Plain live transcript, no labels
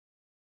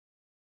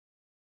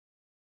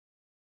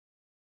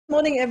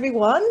Morning,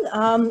 everyone.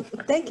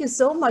 Thank you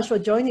so much for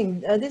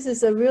joining. This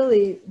is a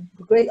really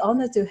great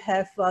honor to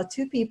have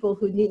two people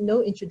who need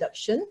no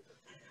introduction,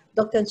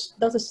 Dr.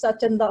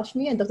 Satyan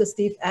Lakshmi and Dr.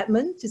 Steve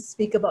Edmund, to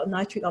speak about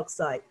nitric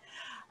oxide.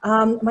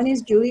 My name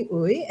is Julie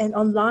Uy, and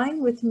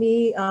online with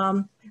me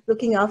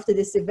looking after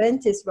this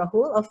event is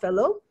Rahul, our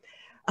fellow.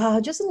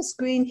 Just on the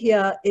screen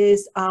here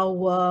is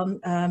our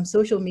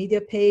social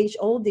media page.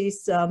 All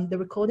these, the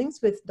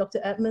recordings with Dr.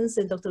 Edmonds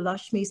and Dr.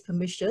 Lakshmi's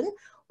permission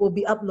will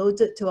be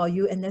uploaded to our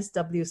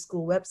UNSW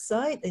school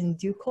website in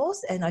due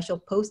course, and I shall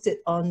post it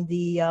on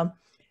the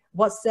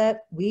WhatsApp,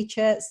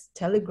 WeChat,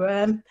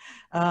 Telegram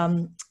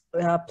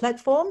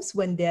platforms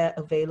when they're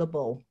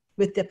available,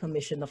 with their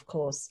permission, of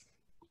course.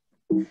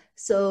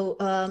 So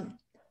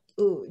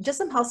just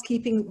some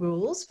housekeeping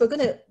rules. We're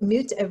going to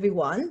mute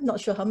everyone. Not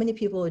sure how many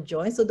people will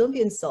join, so don't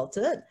be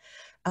insulted.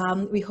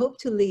 We hope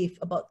to leave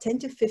about 10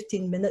 to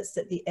 15 minutes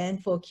at the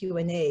end for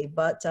Q&A,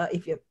 but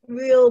if you have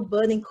real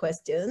burning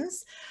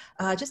questions,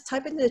 just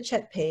type into the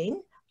chat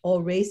pane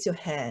or raise your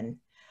hand.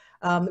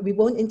 We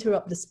won't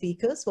interrupt the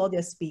speakers while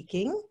they're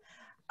speaking.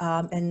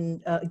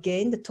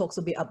 Again, the talks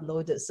will be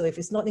uploaded. So if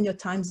it's not in your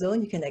time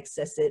zone, you can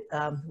access it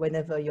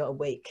whenever you're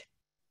awake.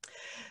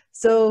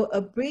 So a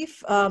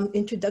brief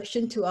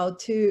introduction to our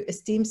two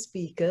esteemed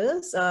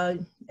speakers.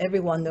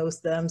 Everyone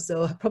knows them,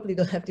 so I probably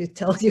don't have to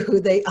tell you who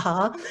they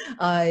are.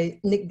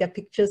 I nicked their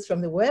pictures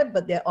from the web,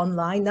 but they're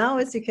online now,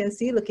 as you can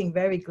see, looking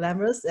very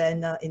glamorous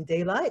and in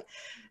daylight.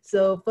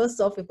 So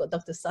first off, we've got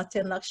Dr.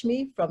 Satyan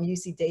Lakshmi from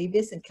UC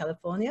Davis in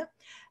California.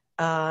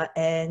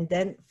 And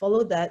then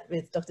follow that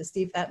with Dr.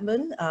 Steve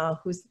Edmund,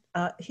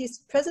 he's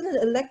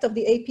president-elect of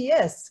the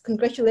APS.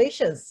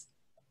 Congratulations.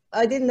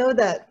 I didn't know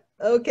that.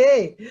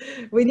 Okay,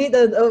 we need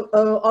an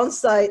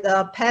on-site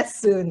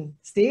pass soon,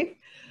 Steve.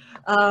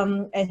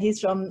 And he's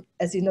from,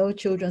 as you know,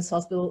 Children's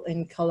Hospital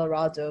in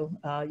Colorado,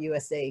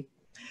 USA.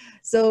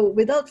 So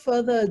without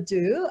further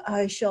ado,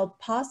 I shall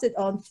pass it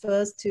on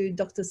first to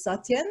Dr.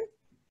 Satyan,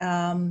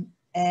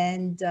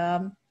 and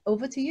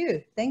over to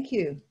you. Thank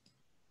you.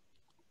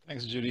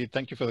 Thanks, Judy.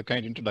 Thank you for the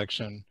kind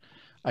introduction.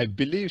 I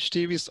believe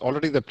Steve is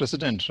already the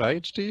president,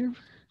 right, Steve?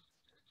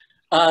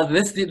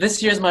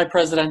 This year's my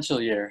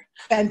presidential year.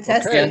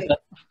 Fantastic. And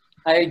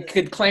I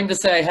could claim to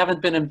say I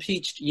haven't been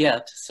impeached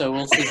yet, so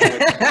we'll see.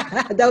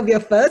 That'll be a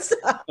first.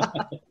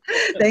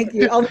 Thank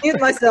you. I'll mute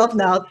myself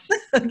now.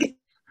 Okay.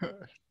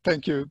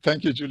 Thank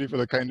you, Julie, for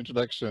the kind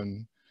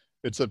introduction.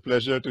 It's a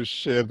pleasure to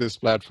share this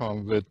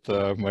platform with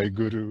my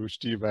guru,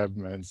 Steve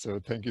Edmund. So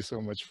thank you so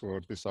much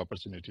for this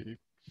opportunity.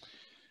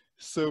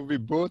 So we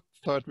both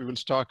thought we will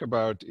talk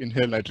about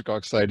inhaled nitric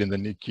oxide in the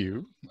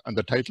NICU, and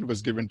the title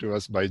was given to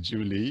us by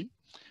Julie,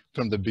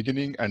 From the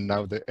Beginning and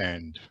Now the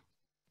End.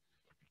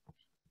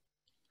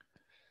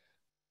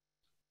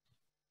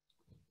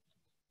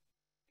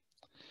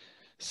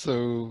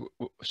 So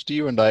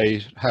Steve and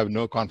I have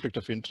no conflict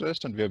of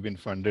interest, and we have been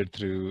funded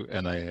through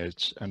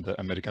NIH and the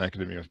American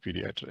Academy of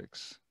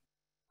Pediatrics.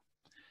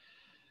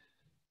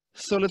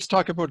 So let's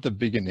talk about the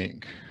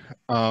beginning.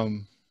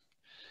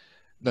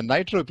 The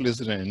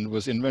nitroglycerin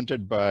was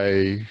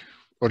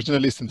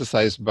originally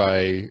synthesized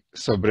by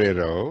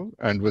Sobrero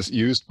and was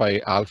used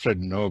by Alfred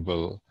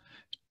Nobel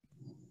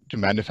to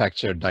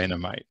manufacture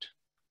dynamite.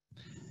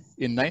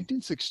 In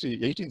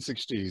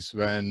 1860s,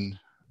 when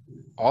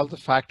all the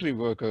factory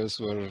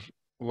workers were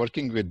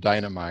working with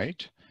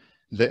dynamite,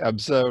 they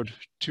observed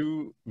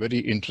two very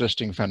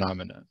interesting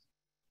phenomena.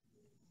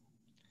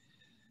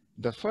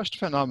 The first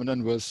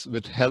phenomenon was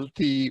with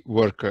healthy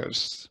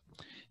workers.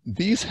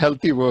 These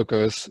healthy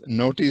workers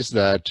noticed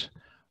that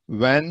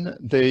when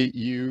they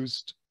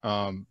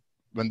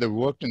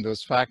worked in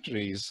those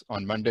factories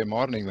on Monday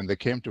morning, when they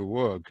came to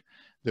work,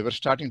 they were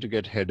starting to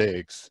get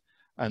headaches.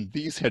 And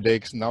these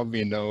headaches, now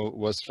we know,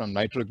 was from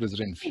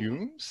nitroglycerin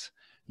fumes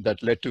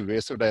that led to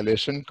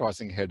vasodilation,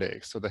 causing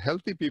headaches. So the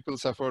healthy people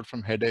suffered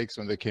from headaches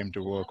when they came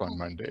to work on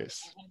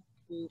Mondays.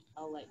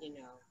 I'll let you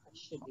know. I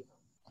should be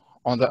home.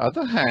 On the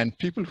other hand,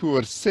 people who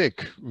were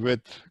sick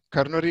with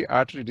coronary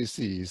artery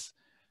disease,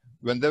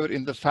 when they were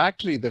in the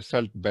factory, they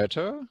felt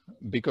better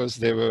because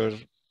their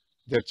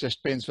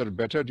chest pains were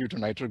better due to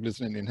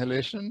nitroglycerin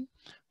inhalation.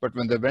 But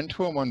when they went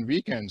home on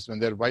weekends, when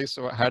their wives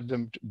had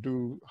them to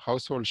do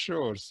household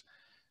chores,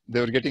 they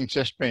were getting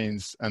chest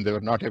pains and they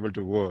were not able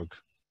to work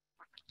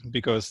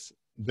because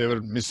they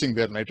were missing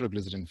their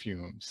nitroglycerin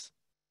fumes.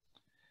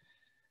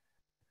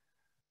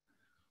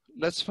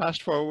 Let's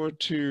fast forward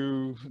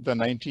to the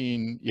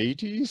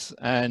 1980s,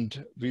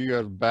 and we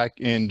are back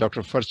in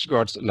Dr.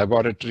 Furchtgott's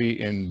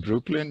laboratory in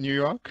Brooklyn, New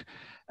York.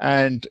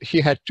 And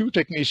he had two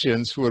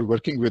technicians who were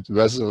working with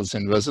vessels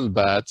and vessel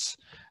baths.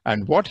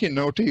 And what he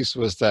noticed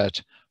was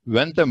that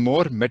when the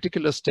more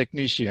meticulous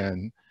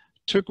technician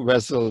took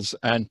vessels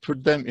and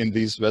put them in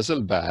these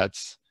vessel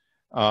baths,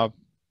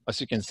 as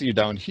you can see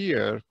down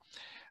here,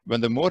 when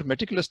the more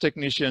meticulous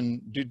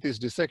technician did these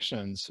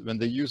dissections, when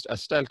they used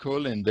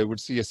acetylcholine, they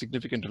would see a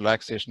significant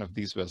relaxation of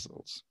these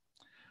vessels.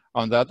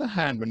 On the other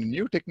hand, when a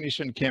new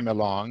technician came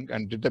along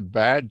and did a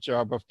bad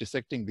job of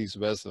dissecting these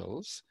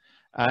vessels,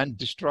 and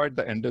destroyed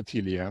the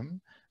endothelium.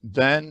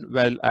 Then,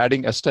 while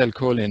adding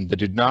acetylcholine, they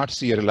did not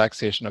see a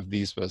relaxation of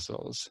these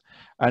vessels.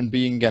 And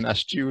being an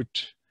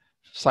astute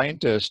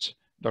scientist,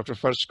 Dr.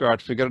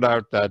 Furchtgott figured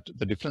out that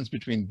the difference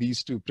between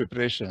these two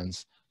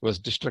preparations was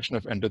destruction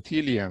of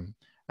endothelium,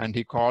 and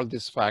he called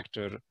this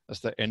factor as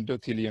the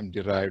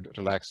endothelium-derived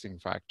relaxing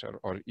factor,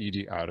 or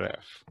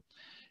EDRF.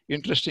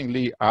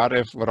 Interestingly,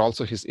 RF were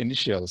also his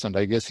initials, and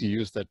I guess he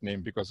used that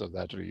name because of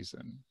that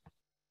reason.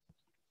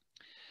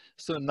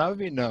 So now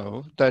we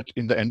know that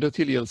in the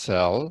endothelial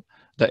cell,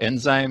 the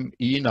enzyme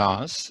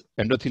ENOS,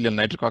 endothelial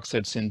nitric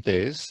oxide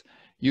synthase,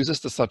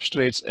 uses the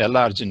substrates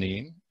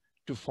L-arginine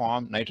to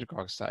form nitric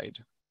oxide.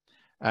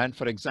 And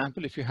for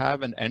example, if you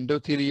have an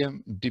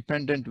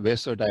endothelium-dependent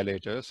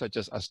vasodilator, such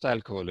as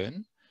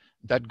acetylcholine,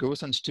 that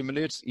goes and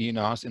stimulates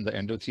ENOS in the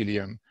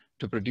endothelium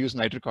to produce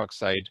nitric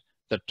oxide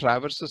that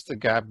traverses the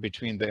gap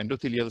between the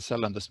endothelial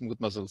cell and the smooth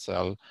muscle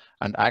cell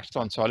and acts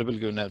on soluble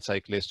guanylyl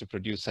cyclase to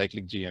produce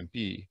cyclic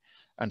GMP.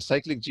 And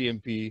cyclic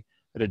GMP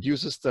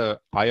reduces the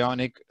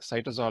ionic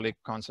cytosolic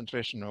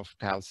concentration of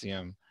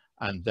calcium,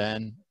 and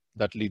then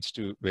that leads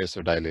to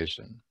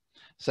vasodilation.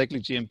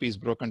 Cyclic GMP is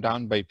broken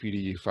down by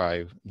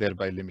PDE5,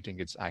 thereby limiting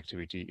its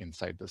activity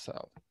inside the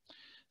cell.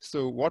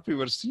 So what we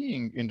were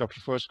seeing in Dr.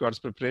 Furchtgott's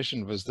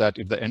preparation was that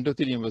if the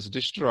endothelium was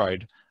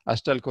destroyed,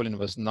 acetylcholine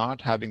was not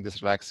having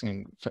this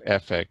relaxing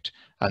effect,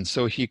 and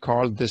so he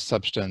called this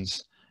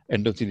substance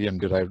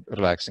endothelium-derived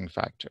relaxing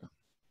factor.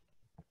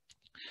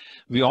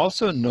 We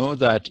also know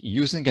that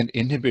using an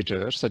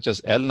inhibitor such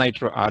as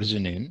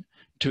L-nitroarginine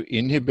to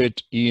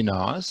inhibit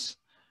ENOS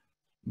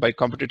by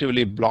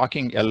competitively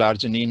blocking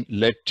L-arginine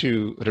led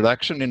to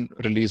reduction in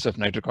release of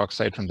nitric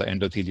oxide from the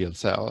endothelial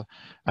cell.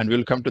 And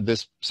we'll come to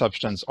this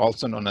substance,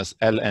 also known as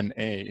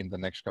LNA, in the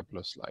next couple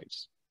of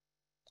slides.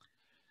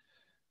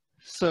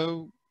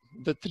 So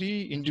the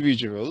three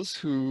individuals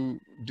who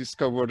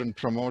discovered and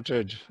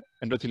promoted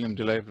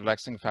endothelium-derived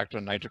relaxing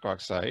factor nitric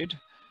oxide,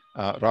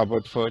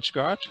 Robert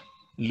Furchtgott,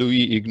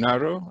 Louis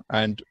Ignarro,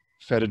 and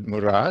Ferid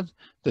Murad,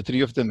 the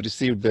three of them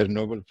received their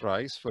Nobel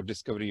Prize for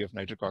discovery of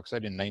nitric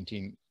oxide in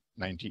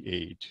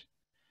 1998.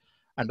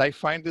 And I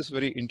find this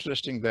very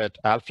interesting that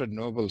Alfred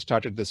Nobel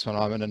started this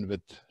phenomenon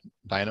with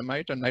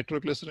dynamite and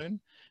nitroglycerin.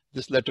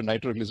 This led to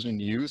nitroglycerin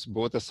use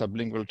both as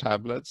sublingual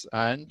tablets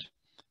and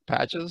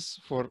patches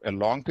for a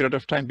long period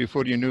of time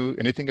before you knew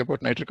anything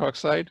about nitric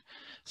oxide.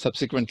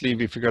 Subsequently,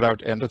 we figured out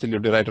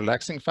endothelium-derived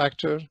relaxing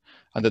factor,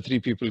 and the three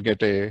people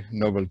get a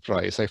Nobel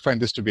Prize. I find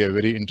this to be a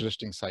very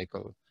interesting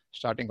cycle,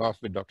 starting off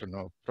with Dr.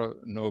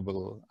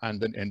 Nobel and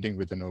then ending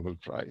with the Nobel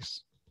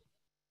Prize.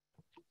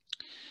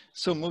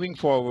 So moving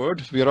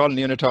forward, we are all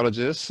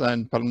neonatologists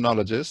and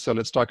pulmonologists, so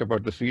let's talk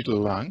about the fetal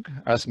lung.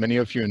 As many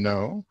of you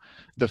know,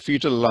 the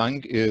fetal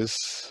lung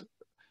is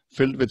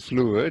filled with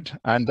fluid,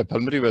 and the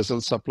pulmonary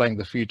vessels supplying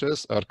the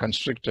fetus are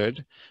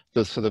constricted.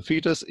 So the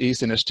fetus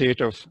is in a state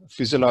of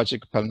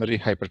physiologic pulmonary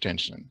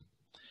hypertension.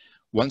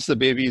 Once the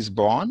baby is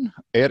born,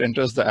 air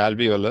enters the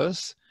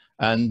alveolus,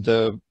 and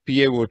the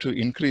PaO2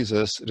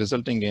 increases,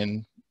 resulting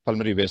in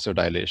pulmonary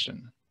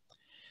vasodilation.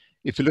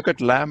 If you look at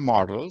lab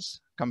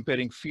models,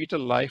 comparing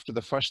fetal life to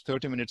the first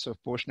 30 minutes of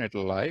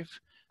postnatal life,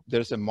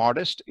 there's a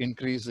modest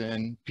increase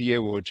in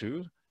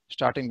PaO2,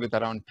 starting with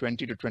around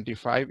 20 to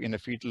 25 in a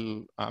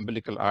fetal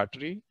umbilical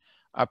artery,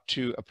 up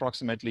to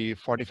approximately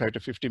 45 to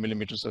 50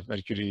 millimeters of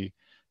mercury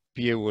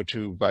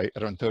PaO2 by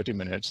around 30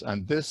 minutes.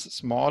 And this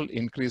small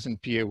increase in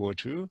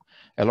PaO2,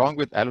 along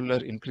with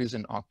alveolar increase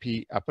in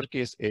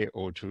uppercase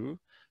AO2,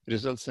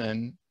 results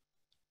in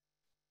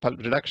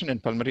reduction in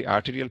pulmonary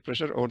arterial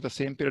pressure over the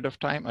same period of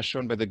time, as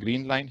shown by the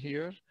green line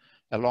here,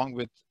 along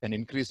with an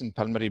increase in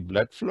pulmonary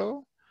blood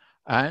flow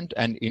and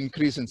an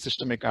increase in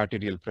systemic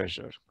arterial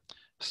pressure.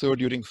 So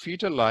during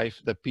fetal life,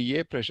 the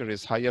PA pressure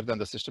is higher than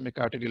the systemic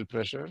arterial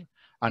pressure,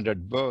 and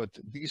at birth,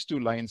 these two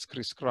lines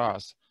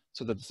crisscross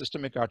so that the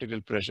systemic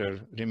arterial pressure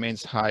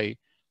remains high,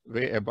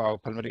 way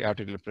above pulmonary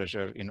arterial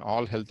pressure in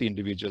all healthy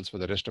individuals for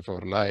the rest of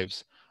our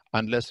lives,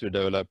 unless we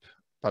develop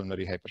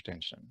pulmonary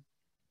hypertension.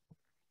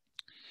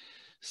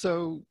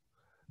 So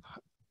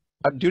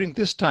during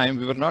this time,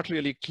 we were not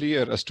really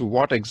clear as to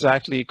what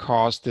exactly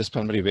caused this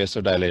pulmonary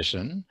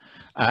vasodilation.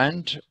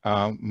 And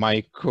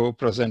my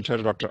co-presenter,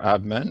 Dr.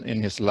 Abman,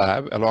 in his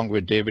lab, along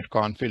with David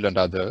Cornfield and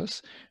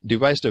others,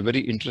 devised a very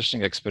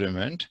interesting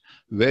experiment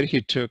where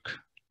he took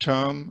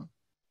term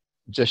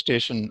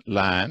gestation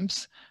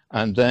lambs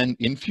and then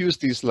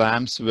infused these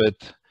lambs with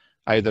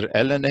either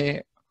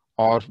LNA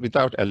or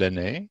without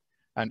LNA.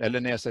 And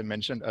LNA, as I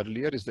mentioned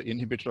earlier, is the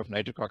inhibitor of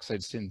nitric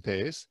oxide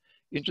synthase,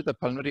 into the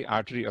pulmonary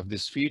artery of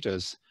this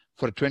fetus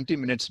for 20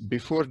 minutes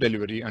before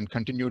delivery and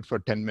continued for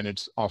 10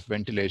 minutes of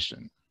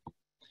ventilation.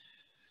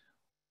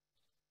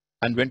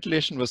 And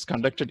ventilation was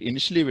conducted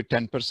initially with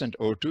 10%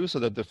 O2 so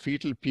that the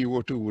fetal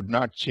PO2 would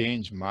not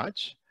change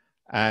much,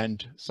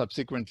 and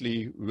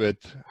subsequently with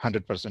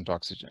 100%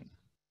 oxygen.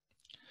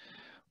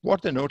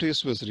 What they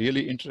noticed was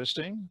really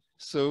interesting.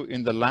 So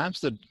in the lamps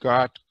that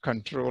got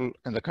control,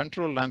 and the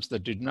control lamps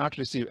that did not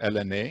receive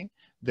LNA,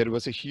 there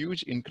was a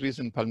huge increase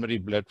in pulmonary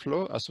blood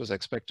flow as was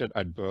expected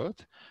at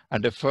birth,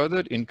 and a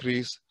further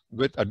increase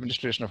with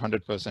administration of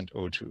 100%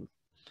 O2.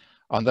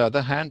 On the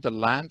other hand, the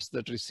lambs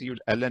that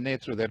received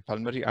LNA through their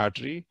pulmonary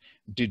artery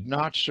did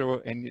not show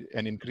an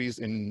increase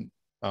in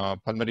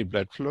pulmonary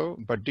blood flow,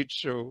 but did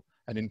show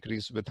an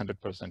increase with 100%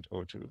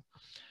 O2.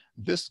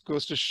 This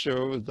goes to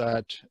show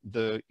that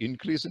the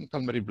increase in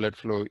pulmonary blood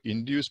flow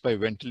induced by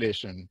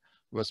ventilation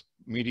was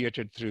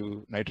mediated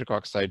through nitric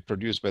oxide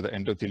produced by the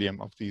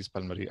endothelium of these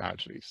pulmonary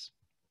arteries.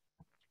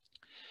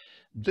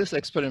 This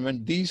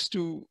experiment, these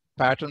two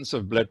patterns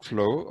of blood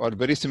flow are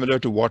very similar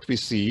to what we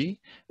see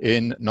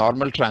in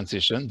normal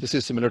transition. This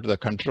is similar to the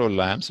control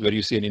lambs where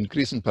you see an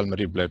increase in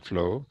pulmonary blood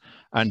flow,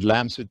 and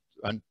lambs with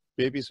and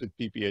babies with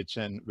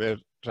PPHN where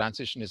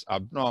transition is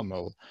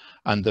abnormal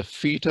and the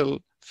fetal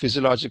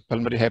physiologic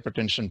pulmonary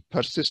hypertension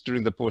persists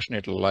during the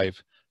postnatal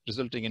life,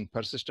 resulting in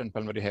persistent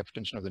pulmonary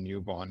hypertension of the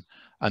newborn.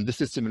 And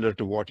this is similar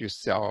to what you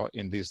saw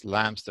in these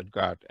lambs that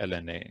got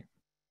LNA.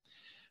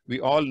 We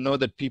all know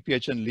that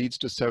PPHN leads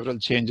to several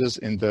changes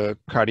in the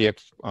cardiac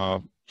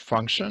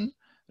function,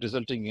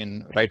 resulting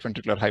in right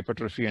ventricular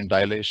hypertrophy and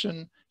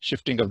dilation,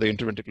 shifting of the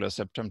interventricular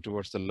septum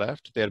towards the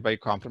left, thereby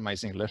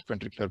compromising left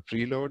ventricular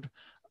preload,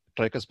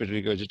 tricuspid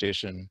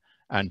regurgitation,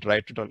 and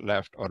right to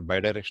left or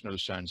bidirectional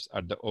shunts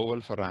at the oval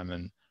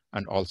foramen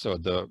and also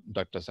the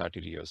ductus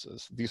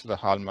arteriosus. These are the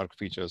hallmark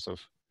features of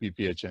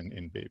PPHN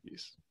in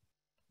babies.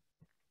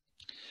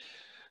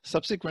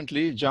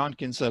 Subsequently, John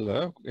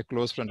Kinsella, a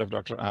close friend of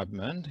Dr.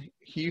 Abman,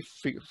 he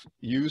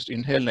used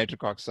inhaled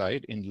nitric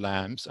oxide in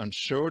lambs and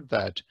showed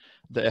that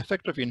the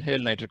effect of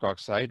inhaled nitric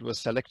oxide was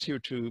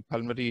selective to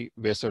pulmonary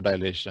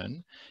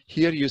vasodilation.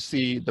 Here you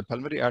see the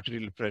pulmonary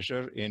arterial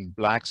pressure in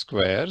black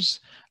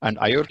squares and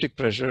aortic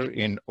pressure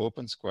in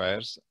open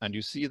squares. And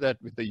you see that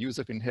with the use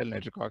of inhaled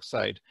nitric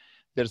oxide,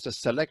 there's a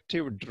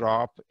selective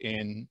drop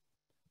in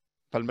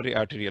pulmonary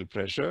arterial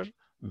pressure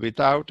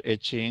without a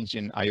change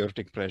in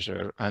aortic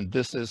pressure. And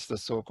this is the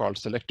so-called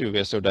selective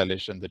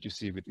vasodilation that you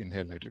see with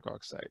inhaled nitric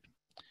oxide.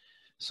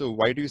 So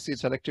why do you see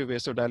selective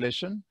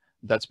vasodilation?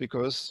 That's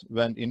because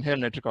when inhaled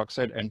nitric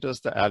oxide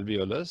enters the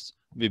alveolus,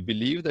 we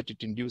believe that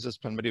it induces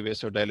pulmonary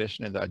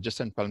vasodilation in the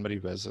adjacent pulmonary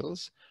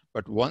vessels.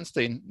 But once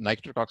the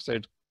nitric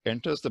oxide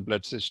enters the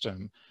blood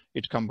system,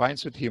 it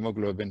combines with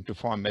hemoglobin to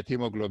form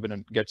methemoglobin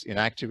and gets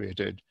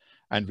inactivated.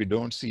 And we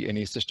don't see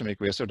any systemic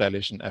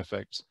vasodilation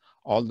effects.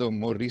 Although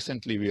more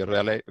recently, we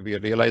are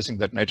realizing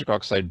that nitric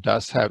oxide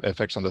does have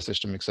effects on the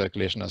systemic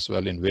circulation as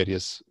well in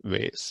various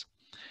ways.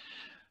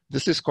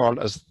 This is called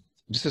as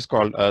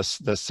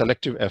the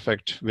selective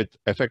effect with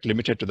effect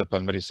limited to the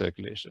pulmonary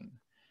circulation.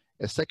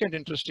 A second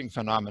interesting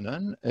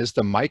phenomenon is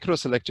the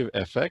microselective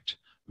effect,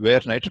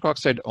 where nitric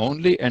oxide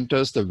only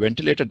enters the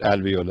ventilated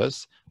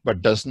alveolus,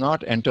 but does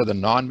not enter the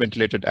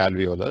non-ventilated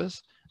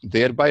alveolus,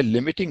 thereby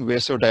limiting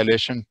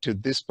vasodilation to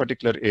this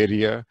particular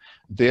area,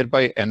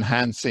 thereby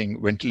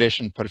enhancing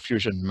ventilation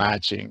perfusion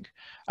matching.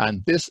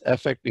 And this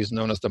effect is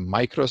known as the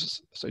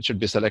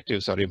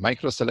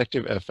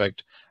microselective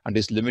effect, and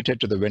is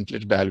limited to the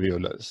ventilated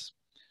alveolus.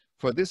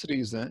 For this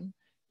reason,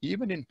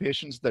 even in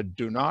patients that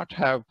do not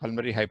have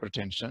pulmonary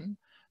hypertension,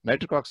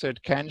 nitric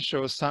oxide can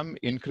show some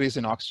increase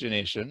in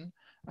oxygenation,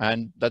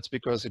 and that's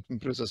because it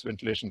improves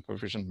ventilation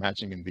perfusion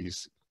matching in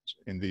these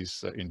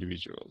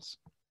individuals.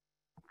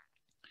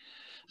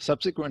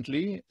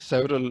 Subsequently,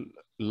 several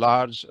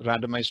large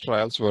randomized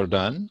trials were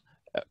done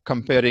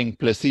comparing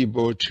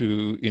placebo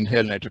to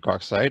inhaled nitric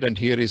oxide. And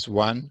here is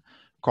one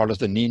called as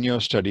the NINO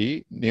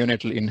study,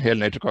 neonatal inhaled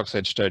nitric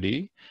oxide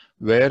study,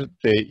 where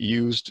they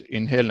used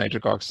inhaled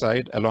nitric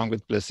oxide along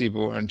with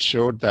placebo and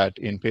showed that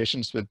in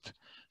patients with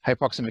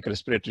hypoxemic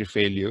respiratory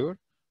failure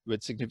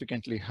with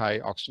significantly high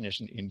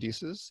oxygenation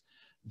indices,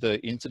 the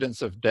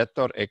incidence of death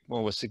or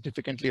ECMO was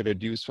significantly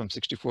reduced from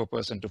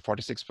 64% to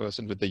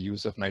 46% with the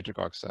use of nitric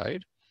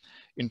oxide.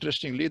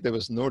 Interestingly, there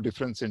was no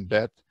difference in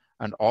death,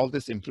 and all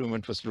this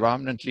improvement was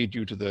predominantly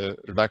due to the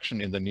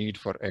reduction in the need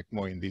for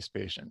ECMO in these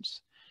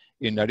patients.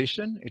 In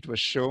addition, it was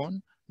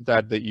shown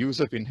that the use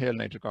of inhaled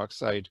nitric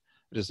oxide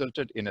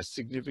resulted in a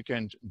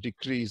significant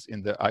decrease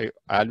in the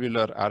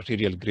alveolar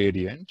arterial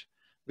gradient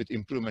with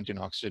improvement in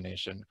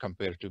oxygenation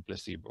compared to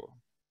placebo.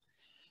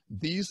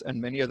 These and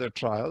many other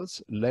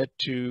trials led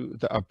to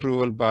the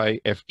approval by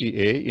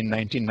FDA in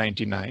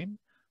 1999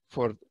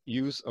 for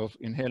use of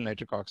inhaled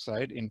nitric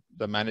oxide in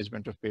the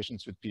management of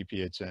patients with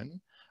PPHN.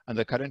 And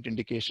the current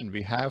indication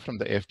we have from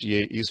the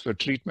FDA is for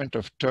treatment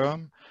of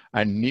term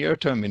and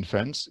near-term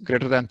infants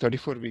greater than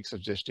 34 weeks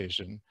of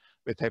gestation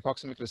with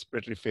hypoxemic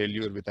respiratory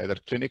failure with either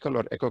clinical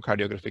or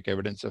echocardiographic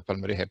evidence of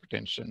pulmonary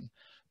hypertension,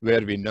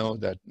 where we know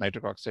that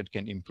nitric oxide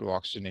can improve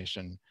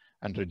oxygenation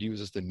and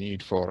reduces the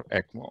need for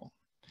ECMO.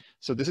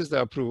 So this is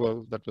the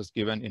approval that was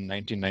given in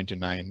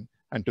 1999.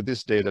 And to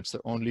this day, that's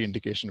the only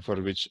indication for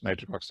which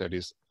nitric oxide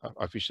is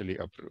officially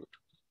approved.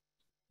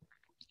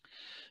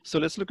 So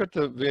let's look at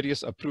the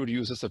various approved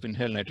uses of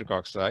inhaled nitric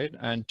oxide.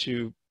 And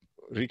to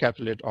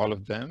recapitulate all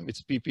of them,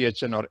 it's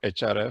PPHN or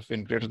HRF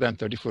in greater than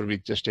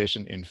 34-week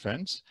gestation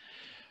infants.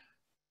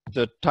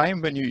 The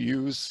time when you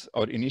use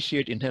or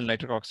initiate inhaled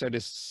nitric oxide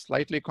is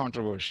slightly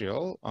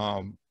controversial.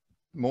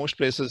 Most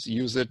places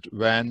use it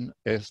when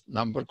a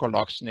number called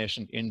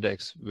oxygenation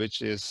index,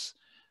 which is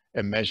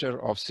a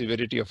measure of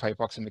severity of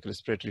hypoxemic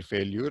respiratory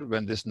failure,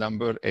 when this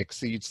number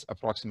exceeds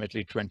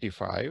approximately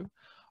 25.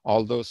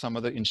 Although some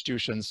other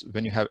institutions,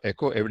 when you have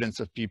echo evidence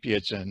of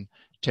PPHN,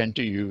 tend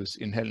to use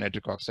inhaled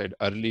nitric oxide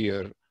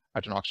earlier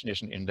at an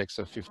oxygenation index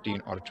of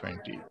 15 or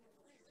 20.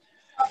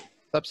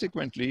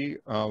 Subsequently,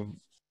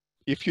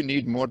 if you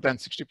need more than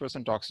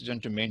 60% oxygen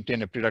to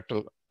maintain a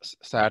preductal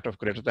SAT of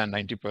greater than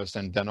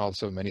 90%, then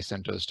also many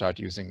centers start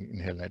using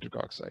inhaled nitric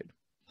oxide.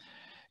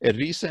 A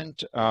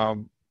recent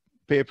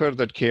paper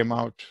that came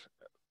out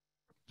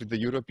with the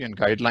European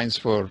guidelines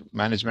for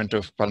management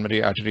of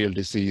pulmonary arterial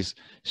disease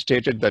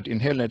stated that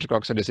inhaled nitric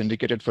oxide is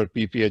indicated for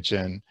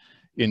PPHN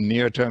in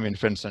near-term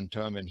infants and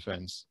term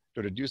infants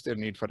to reduce their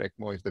need for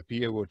ECMO if the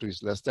PaO2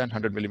 is less than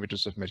 100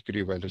 millimeters of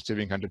mercury while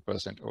receiving 100%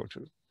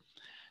 O2.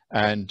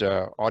 And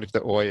or if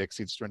the OI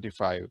exceeds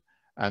 25,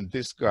 and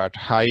this got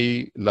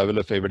high level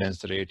of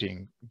evidence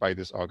rating by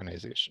this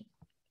organization.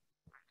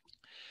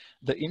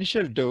 The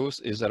initial dose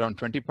is around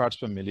 20 parts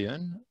per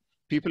million.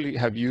 People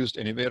have used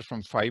anywhere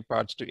from 5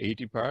 parts to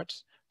 80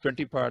 parts.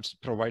 20 parts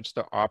provides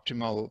the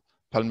optimal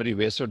pulmonary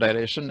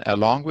vasodilation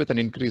along with an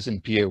increase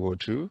in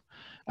PaO2,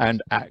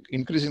 and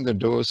increasing the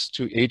dose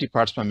to 80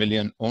 parts per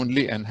million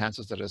only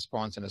enhances the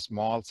response in a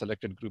small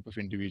selected group of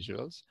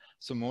individuals.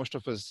 So most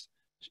of us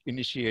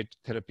initiate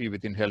therapy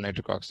with inhaled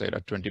nitric oxide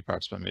at 20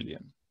 parts per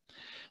million.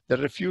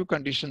 There are a few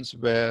conditions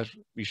where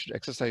we should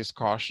exercise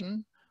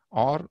caution,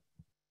 or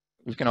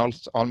we can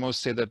also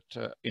almost say that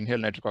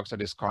inhaled nitric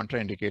oxide is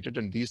contraindicated,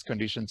 and these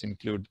conditions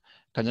include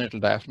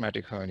congenital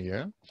diaphragmatic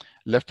hernia,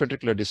 left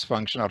ventricular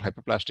dysfunction or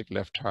hypoplastic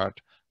left heart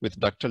with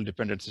ductal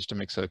dependent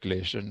systemic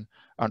circulation,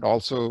 and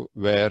also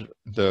where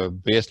the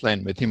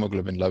baseline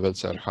methemoglobin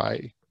levels are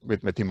high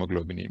with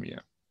methemoglobinemia.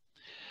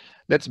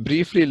 Let's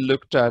briefly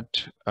look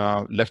at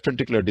left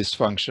ventricular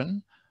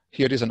dysfunction.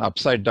 Here is an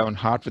upside down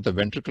heart with the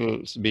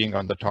ventricles being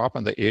on the top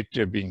and the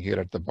atria being here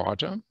at the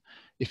bottom.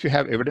 If you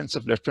have evidence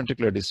of left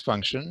ventricular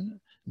dysfunction,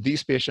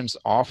 these patients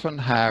often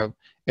have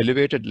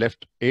elevated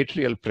left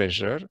atrial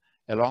pressure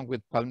along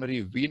with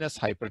pulmonary venous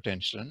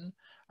hypertension.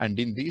 And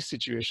in these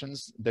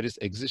situations, there is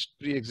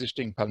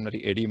pre-existing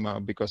pulmonary edema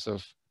because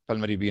of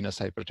pulmonary venous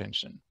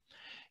hypertension.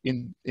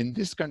 In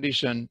this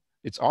condition,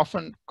 it's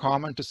often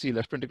common to see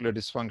left ventricular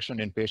dysfunction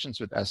in patients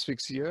with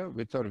asphyxia,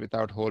 with or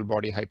without whole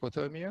body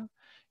hypothermia,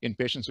 in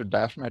patients with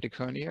diaphragmatic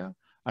hernia,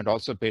 and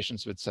also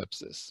patients with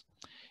sepsis.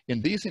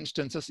 In these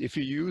instances, if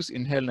you use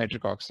inhaled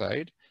nitric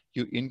oxide,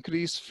 you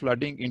increase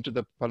flooding into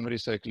the pulmonary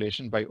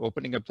circulation by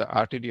opening up the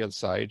arterial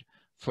side,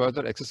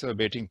 further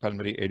exacerbating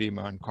pulmonary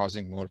edema and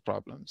causing more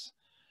problems.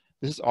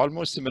 This is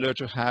almost similar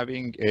to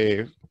having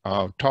a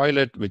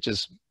toilet which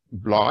is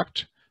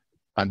blocked,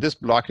 and this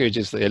blockage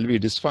is the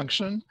LV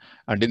dysfunction.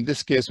 And in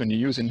this case, when you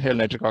use inhaled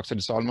nitric oxide,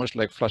 it's almost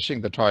like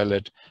flushing the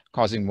toilet,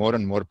 causing more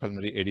and more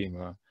pulmonary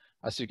edema.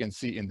 As you can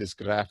see in this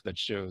graph that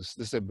shows,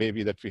 this is a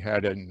baby that we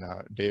had in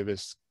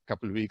Davis a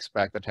couple of weeks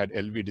back that had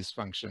LV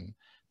dysfunction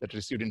that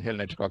received inhaled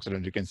nitric oxide,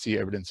 and you can see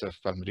evidence of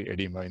pulmonary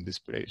edema in this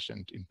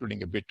patient,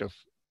 including a bit of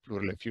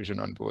pleural effusion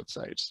on both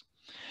sides.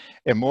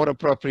 A more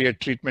appropriate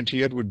treatment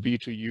here would be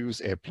to use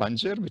a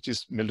plunger, which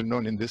is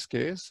milrinone in this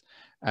case,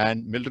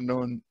 and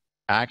milrinone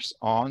acts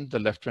on the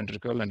left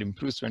ventricle and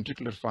improves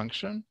ventricular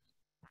function,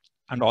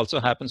 and also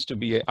happens to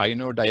be an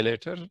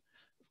inodilator,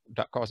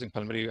 causing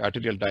pulmonary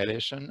arterial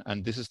dilation,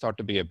 and this is thought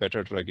to be a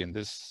better drug in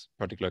this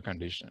particular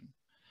condition.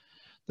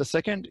 The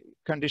second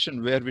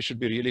condition where we should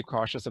be really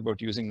cautious about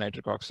using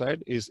nitric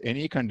oxide is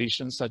any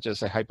condition such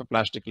as a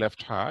hypoplastic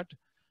left heart,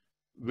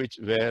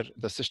 where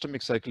the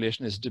systemic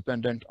circulation is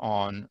dependent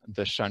on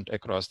the shunt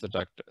across the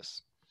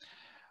ductus.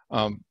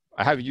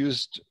 I have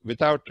used,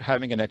 without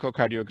having an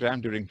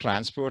echocardiogram during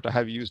transport, I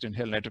have used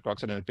inhaled nitric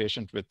oxide in a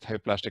patient with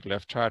hypoplastic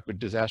left heart with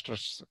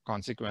disastrous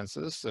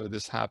consequences. So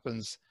this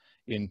happens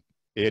in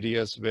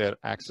areas where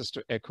access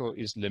to echo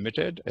is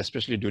limited,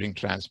 especially during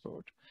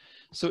transport.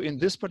 So in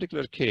this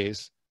particular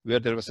case, where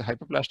there was a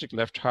hypoplastic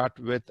left heart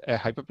with a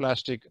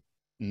hypoplastic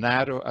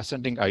narrow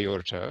ascending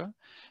aorta,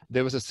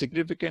 there was a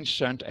significant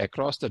shunt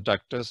across the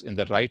ductus in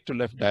the right to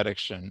left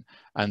direction,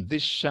 and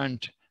this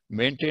shunt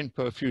maintained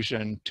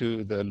perfusion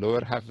to the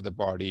lower half of the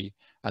body,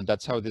 and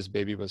that's how this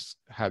baby was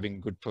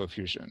having good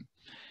perfusion.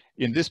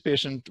 In this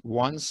patient,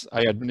 once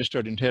I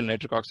administered inhaled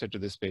nitric oxide to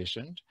this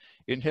patient,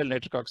 inhaled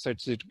nitric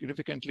oxide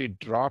significantly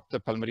dropped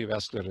the pulmonary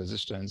vascular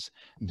resistance,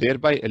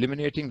 thereby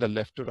eliminating the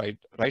left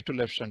to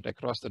left shunt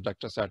across the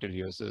ductus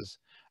arteriosus,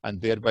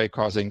 and thereby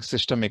causing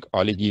systemic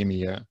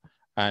oligemia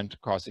and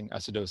causing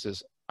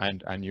acidosis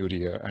and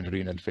anuria and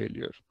renal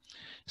failure.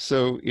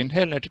 So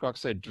inhaled nitric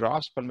oxide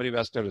drops pulmonary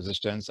vascular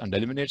resistance and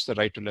eliminates the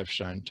right to left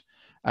shunt.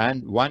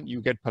 And one,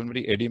 you get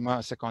pulmonary edema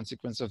as a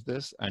consequence of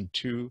this, and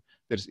two,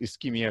 there's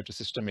ischemia to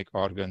systemic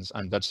organs,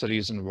 and that's the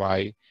reason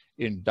why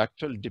in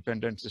ductal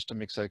dependent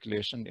systemic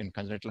circulation in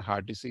congenital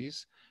heart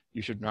disease,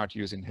 you should not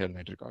use inhaled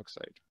nitric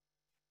oxide.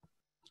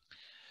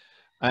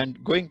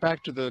 And going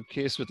back to the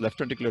case with left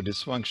ventricular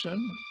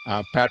dysfunction,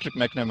 Patrick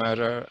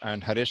McNamara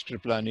and Harish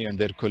Kriplani and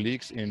their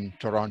colleagues in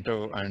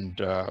Toronto and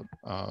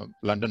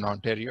London,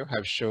 Ontario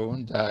have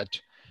shown that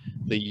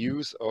the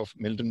use of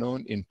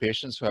mildenone in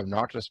patients who have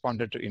not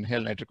responded to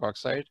inhaled nitric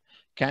oxide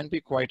can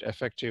be quite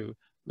effective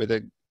with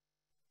a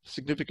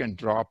significant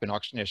drop in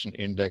oxygenation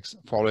index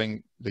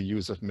following the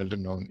use of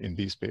mildenone in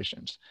these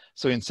patients.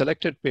 So in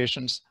selected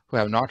patients who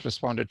have not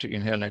responded to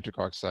inhaled nitric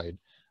oxide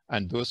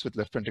and those with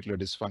left ventricular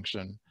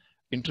dysfunction,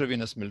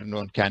 intravenous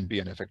mildenone can be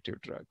an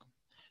effective drug.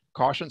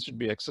 Caution should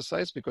be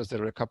exercised because there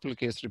were a couple of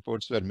case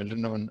reports where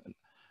mildenone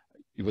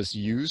was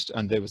used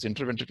and there was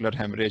intraventricular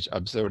hemorrhage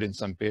observed in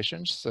some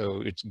patients.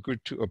 So it's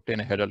good to obtain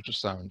a head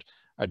ultrasound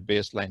at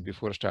baseline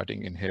before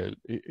starting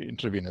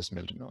intravenous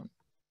mildenone.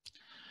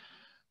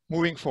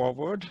 Moving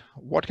forward,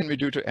 what can we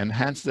do to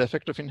enhance the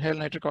effect of inhaled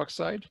nitric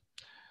oxide?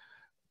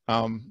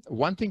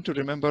 One thing to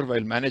remember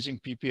while managing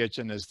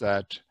PPHN is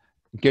that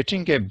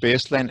getting a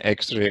baseline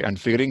X-ray and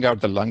figuring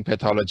out the lung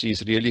pathology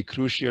is really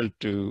crucial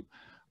to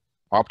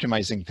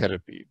optimizing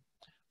therapy.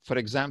 For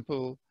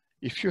example,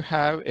 if you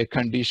have a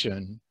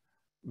condition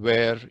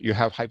where you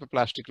have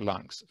hyperplastic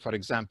lungs, for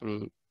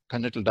example,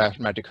 congenital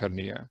diaphragmatic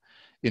hernia,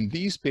 in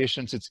these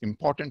patients, it's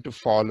important to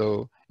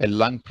follow a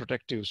lung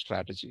protective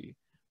strategy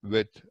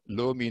with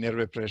low mean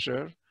airway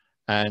pressure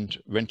and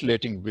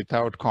ventilating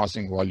without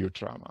causing volute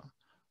trauma.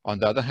 On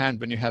the other hand,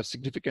 when you have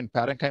significant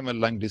parenchymal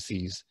lung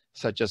disease,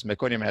 such as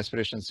meconium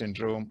aspiration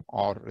syndrome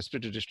or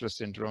respiratory distress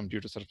syndrome due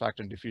to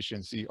surfactant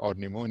deficiency or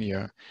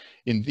pneumonia,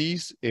 in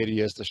these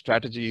areas, the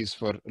strategy is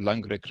for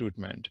lung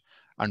recruitment.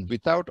 And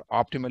without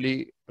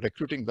optimally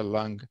recruiting the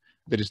lung,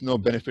 there is no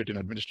benefit in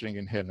administering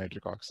inhaled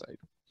nitric oxide.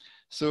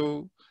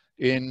 So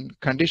in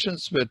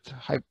conditions with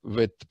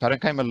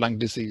parenchymal lung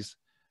disease,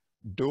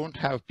 don't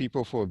have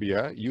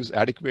peepophobia, use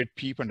adequate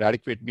PEEP and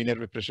adequate mean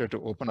airway pressure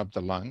to open up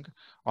the lung.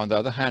 On the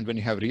other hand, when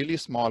you have really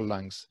small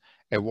lungs,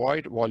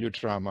 avoid volute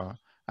trauma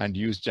and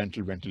use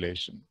gentle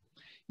ventilation.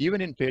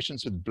 Even in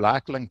patients with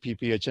black lung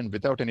PPHN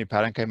without any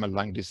parenchymal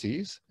lung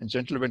disease, and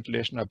gentle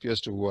ventilation appears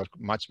to work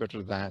much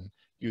better than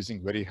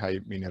using very high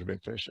mean airway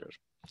pressure.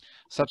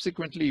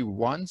 Subsequently,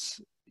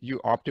 once you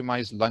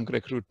optimize lung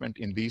recruitment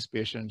in these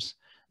patients,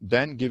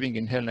 then giving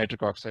inhaled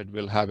nitric oxide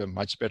will have a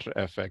much better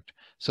effect.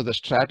 So the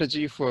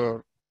strategy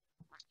for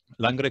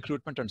lung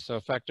recruitment and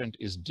surfactant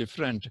is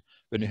different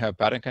when you have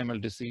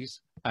parenchymal disease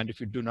and if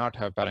you do not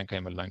have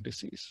parenchymal lung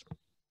disease.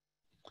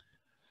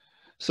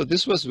 So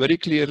this was very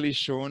clearly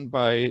shown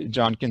by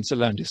John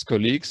Kinsella and his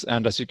colleagues.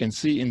 And as you can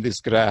see in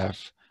this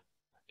graph,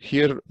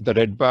 here the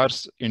red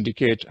bars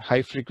indicate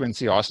high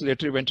frequency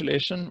oscillatory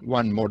ventilation,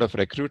 one mode of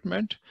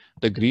recruitment.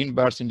 The green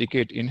bars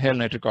indicate inhaled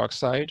nitric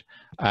oxide,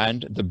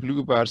 and the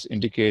blue bars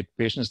indicate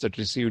patients that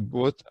received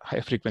both high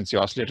frequency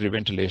oscillatory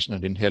ventilation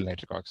and inhaled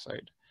nitric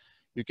oxide.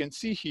 You can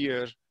see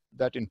here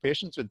that in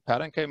patients with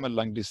parenchymal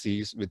lung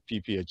disease with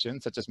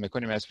PPHN, such as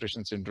meconium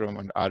aspiration syndrome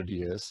and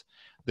RDS,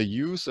 the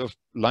use of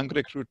lung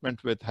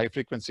recruitment with high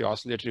frequency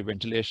oscillatory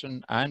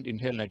ventilation and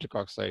inhaled nitric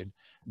oxide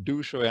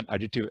do show an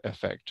additive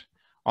effect.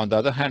 On the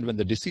other hand, when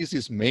the disease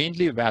is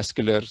mainly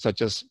vascular,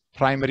 such as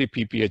primary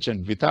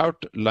PPHN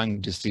without lung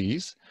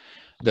disease,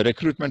 the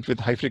recruitment with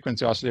high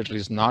frequency oscillator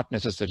is not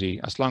necessary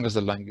as long as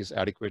the lung is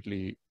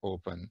adequately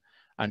open,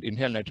 and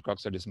inhaled nitric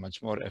oxide is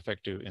much more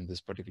effective in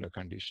this particular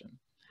condition.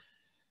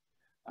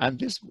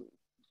 And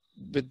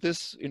with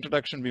this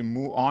introduction, we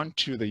move on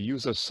to the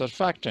use of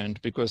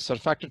surfactant, because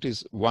surfactant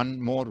is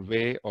one more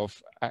way of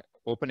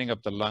opening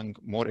up the lung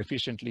more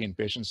efficiently in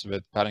patients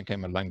with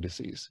parenchymal lung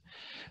disease.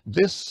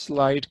 This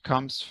slide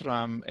comes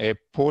from a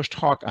post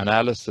hoc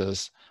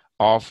analysis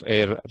of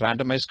a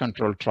randomized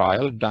controlled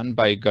trial done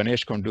by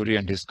Ganesh Konduri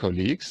and his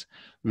colleagues,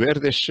 where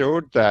they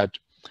showed that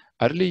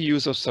early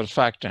use of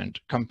surfactant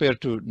compared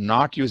to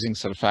not using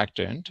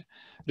surfactant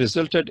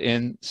resulted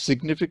in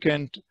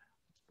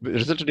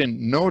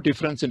no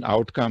difference in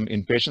outcome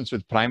in patients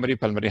with primary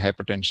pulmonary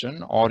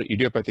hypertension or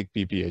idiopathic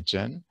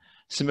PPHN,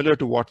 similar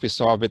to what we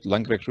saw with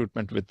lung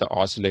recruitment with the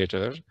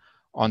oscillator.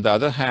 On the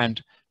other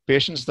hand,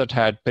 patients that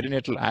had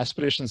perinatal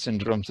aspiration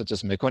syndrome, such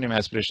as meconium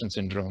aspiration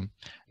syndrome,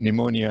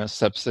 pneumonia,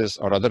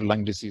 sepsis, or other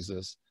lung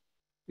diseases,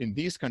 in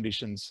these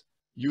conditions,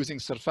 using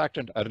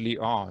surfactant early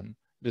on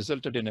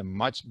resulted in a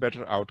much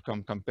better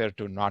outcome compared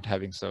to not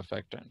having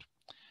surfactant.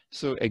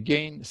 So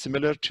again,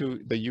 similar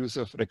to the use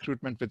of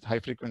recruitment with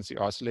high-frequency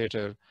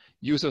oscillator,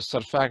 use of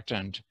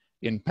surfactant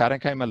in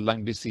parenchymal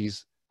lung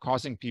disease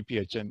causing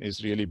PPHN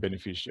is really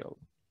beneficial.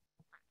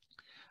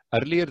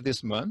 Earlier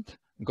this month,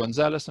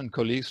 Gonzalez and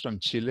colleagues from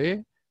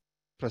Chile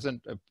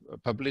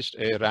published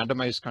a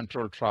randomized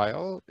controlled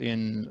trial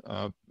in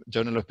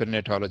Journal of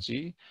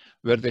Perinatology,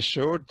 where they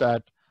showed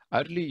that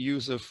early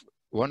use of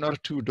 1 or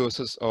 2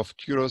 doses of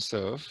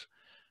Curosurf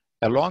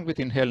along with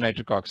inhaled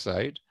nitric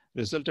oxide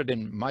resulted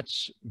in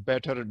much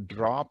better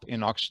drop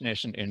in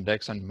oxygenation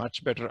index and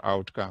much better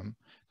outcome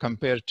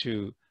compared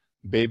to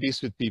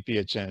babies with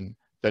PPHN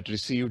that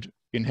received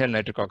inhaled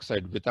nitric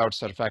oxide without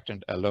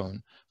surfactant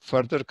alone,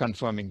 further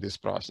confirming this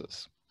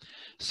process.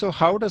 So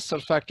how does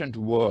surfactant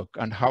work,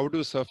 and how do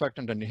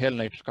surfactant and inhaled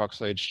nitric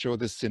oxide show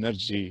this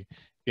synergy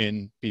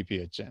in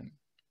PPHN?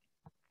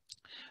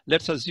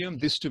 Let's assume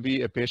this to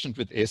be a patient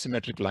with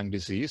asymmetric lung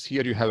disease.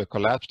 Here you have a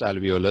collapsed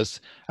alveolus,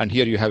 and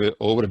here you have an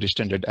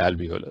over-distended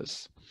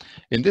alveolus.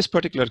 In this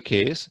particular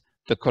case,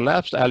 the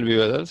collapsed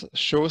alveolus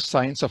shows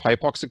signs of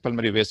hypoxic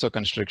pulmonary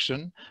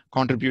vasoconstriction,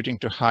 contributing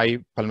to high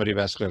pulmonary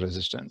vascular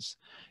resistance.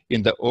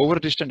 In the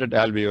over-distended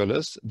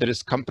alveolus, there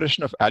is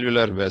compression of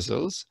alveolar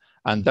vessels,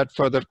 and that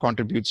further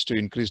contributes to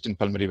increased in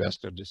pulmonary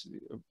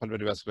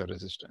vascular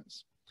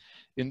resistance.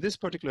 In this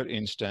particular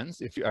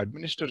instance, if you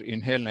administer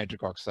inhaled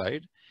nitric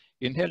oxide,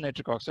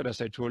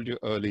 as I told you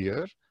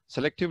earlier,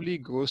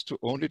 selectively goes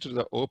only to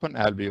the open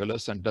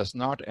alveolus and does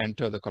not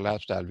enter the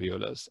collapsed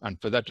alveolus. And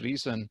for that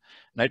reason,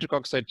 nitric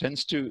oxide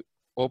tends to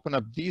open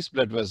up these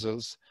blood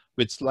vessels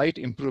with slight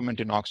improvement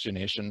in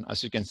oxygenation,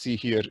 as you can see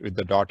here with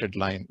the dotted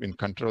line in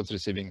controls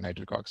receiving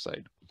nitric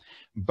oxide.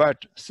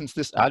 But since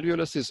this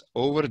alveolus is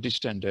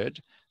over-distended,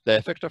 the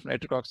effect of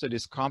nitric oxide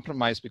is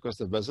compromised because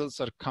the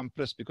vessels are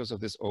compressed because of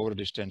this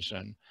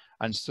over-distension.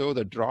 And so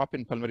the drop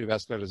in pulmonary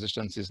vascular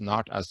resistance is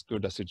not as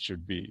good as it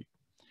should be.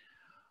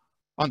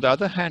 On the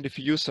other hand, if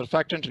you use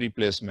surfactant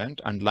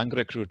replacement and lung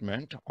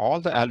recruitment, all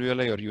the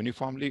alveoli are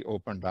uniformly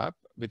opened up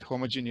with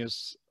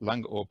homogeneous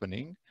lung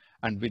opening.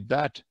 And with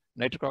that,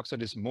 nitric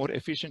oxide is more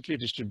efficiently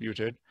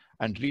distributed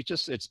and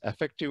reaches its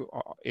effective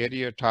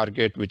area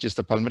target, which is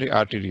the pulmonary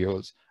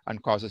arterioles,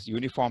 and causes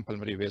uniform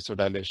pulmonary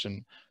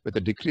vasodilation with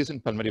a decrease in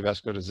pulmonary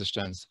vascular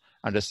resistance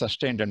and a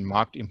sustained and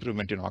marked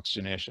improvement in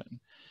oxygenation.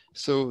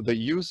 So the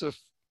use of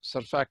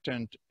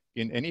surfactant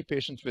in any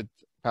patients with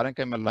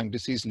parenchymal lung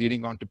disease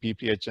leading on to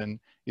PPHN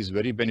is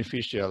very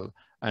beneficial,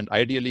 and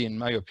ideally, in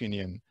my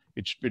opinion,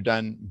 it should be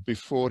done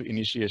before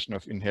initiation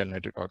of inhaled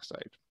nitric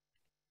oxide.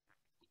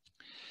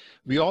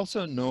 We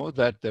also know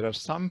that there are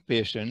some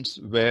patients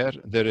where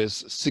there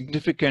is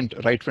significant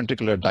right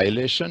ventricular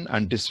dilation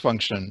and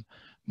dysfunction,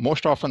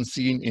 most often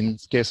seen in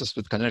cases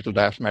with congenital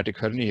diaphragmatic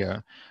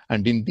hernia.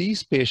 And in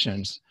these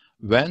patients,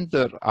 when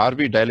the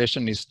RV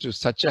dilation is to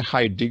such a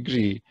high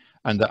degree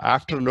and the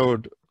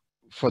afterload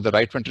for the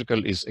right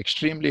ventricle is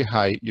extremely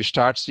high, you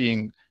start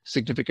seeing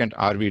significant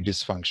RV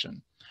dysfunction.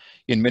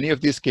 In many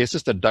of these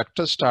cases, the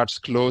ductus starts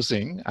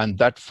closing, and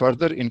that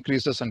further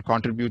increases and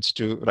contributes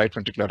to right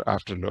ventricular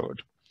afterload.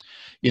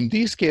 In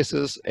these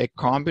cases, a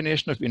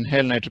combination of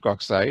inhaled nitric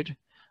oxide,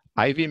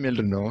 IV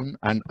milrinone,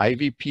 and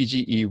IV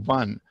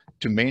PGE1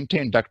 to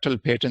maintain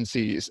ductal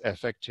patency is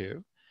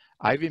effective.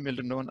 IV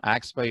milrinone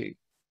acts by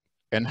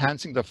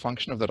enhancing the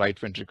function of the right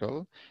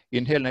ventricle.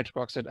 Inhaled nitric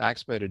oxide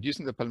acts by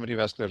reducing the pulmonary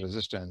vascular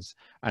resistance,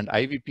 and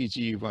IV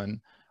PGE1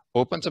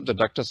 opens up the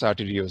ductus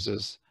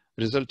arteriosus,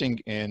 resulting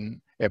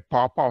in a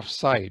pop-off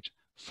site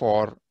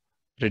for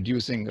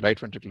reducing right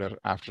ventricular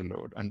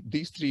afterload. And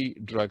these three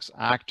drugs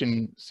act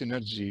in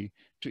synergy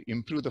to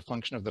improve the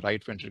function of the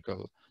right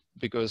ventricle,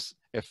 because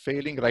a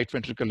failing right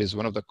ventricle is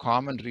one of the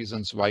common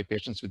reasons why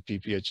patients with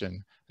PPHN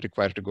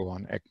require to go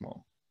on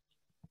ECMO.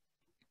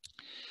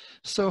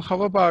 So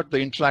how about the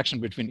interaction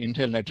between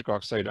inhaled nitric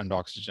oxide and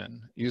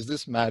oxygen? Is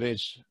this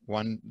marriage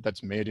one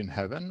that's made in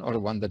heaven or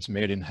one that's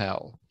made in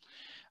hell?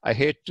 I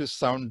hate to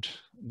sound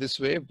this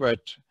way, but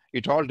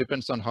it all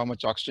depends on how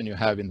much oxygen you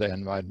have in the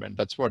environment.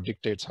 That's what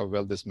dictates how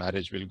well this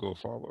marriage will go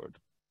forward.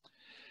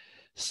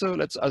 So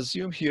let's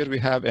assume here we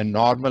have a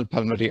normal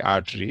pulmonary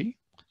artery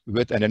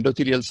with an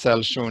endothelial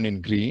cell shown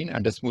in green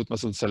and a smooth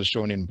muscle cell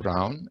shown in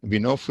brown. We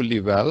know fully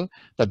well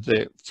that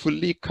the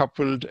fully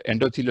coupled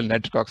endothelial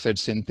nitric oxide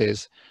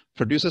synthase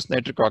produces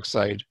nitric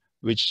oxide,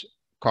 which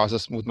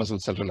causes smooth muscle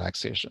cell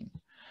relaxation.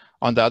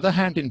 On the other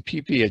hand, in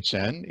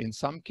PPHN, in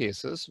some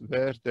cases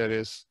where there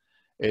is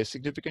a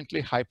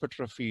significantly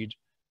hypertrophied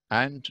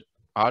and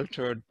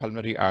altered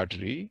pulmonary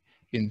artery,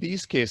 in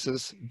these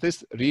cases,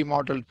 this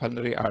remodeled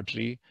pulmonary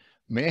artery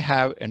may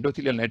have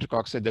endothelial nitric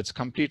oxide that's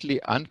completely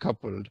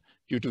uncoupled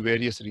due to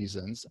various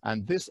reasons.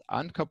 And this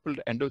uncoupled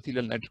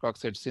endothelial nitric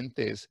oxide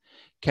synthase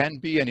can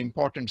be an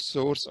important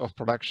source of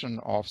production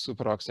of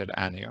superoxide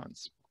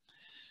anions.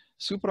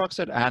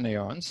 Superoxide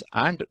anions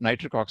and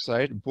nitric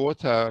oxide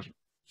both are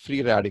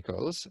free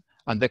radicals,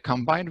 and they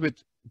combine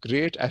with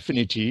great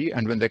affinity,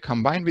 and when they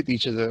combine with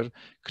each other,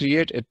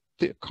 create a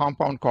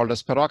compound called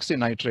as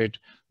peroxynitrate,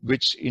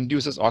 which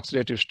induces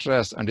oxidative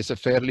stress and is a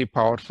fairly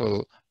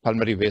powerful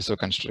pulmonary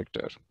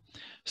vasoconstrictor.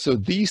 So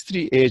these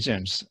three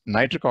agents,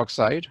 nitric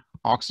oxide,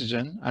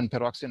 oxygen, and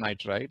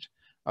peroxynitrite,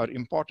 are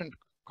important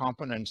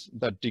components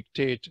that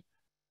dictate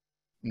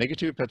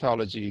negative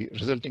pathology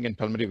resulting in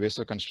pulmonary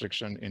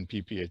vasoconstriction in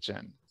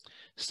PPHN.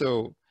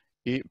 So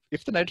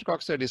if the nitric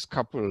oxide is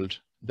coupled,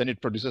 then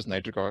it produces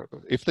nitric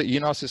oxide. If the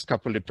eNOS is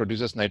coupled, it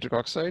produces nitric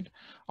oxide.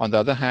 On the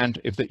other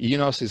hand, if the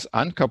eNOS is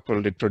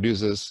uncoupled, it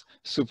produces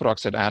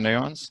superoxide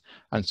anions,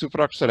 and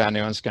superoxide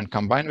anions can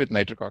combine with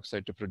nitric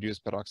oxide to produce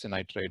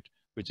peroxynitrate,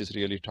 which is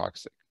really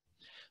toxic.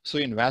 So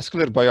in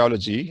vascular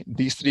biology,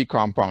 these three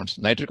compounds,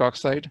 nitric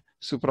oxide,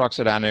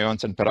 superoxide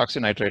anions, and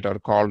peroxynitrite are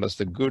called as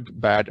the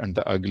good, bad, and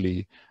the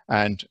ugly.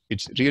 And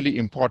it's really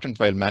important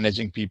while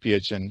managing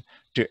PPHN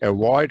to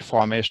avoid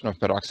formation of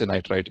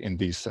peroxynitrite in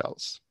these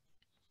cells.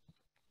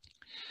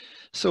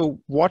 So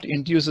what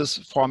induces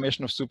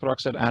formation of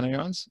superoxide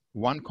anions?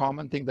 One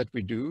common thing that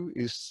we do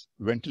is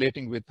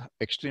ventilating with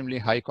extremely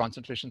high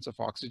concentrations of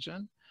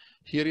oxygen.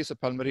 Here is a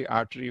pulmonary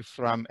artery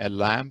from a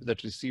lamp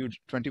that received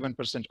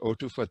 21%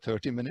 O2 for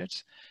 30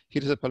 minutes.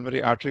 Here is a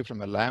pulmonary artery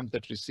from a lamp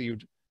that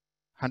received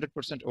 100%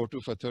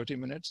 O2 for 30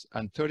 minutes,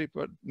 and 30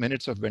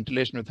 minutes of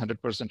ventilation with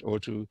 100%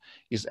 O2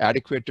 is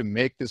adequate to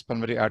make these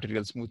pulmonary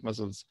arterial smooth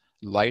muscles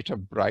light up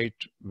bright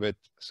with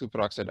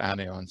superoxide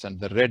anions. And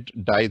the red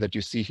dye that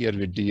you see here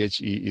with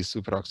DHE is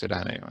superoxide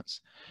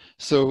anions.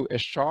 So a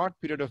short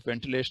period of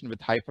ventilation with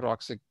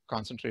hyperoxic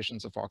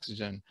concentrations of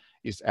oxygen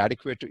is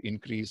adequate to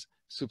increase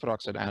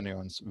superoxide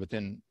anions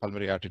within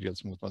pulmonary arterial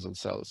smooth muscle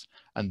cells.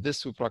 And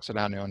this superoxide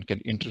anion can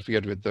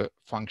interfere with the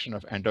function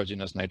of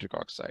endogenous nitric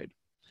oxide.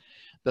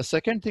 The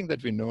second thing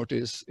that we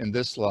notice in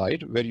this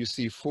slide, where you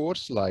see 4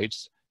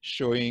 slides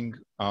showing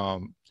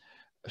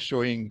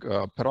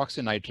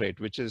peroxynitrate,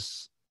 which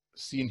is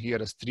seen here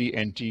as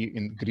 3NT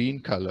in green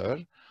color.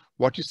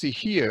 What you see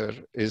here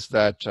is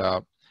that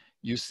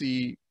you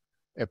see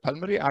a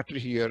pulmonary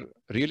artery here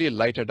really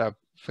lighted up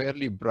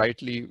fairly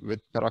brightly with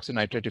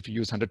peroxynitrate if you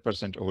use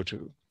 100%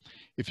 O2.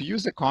 If you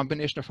use a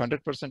combination of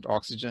 100%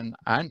 oxygen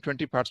and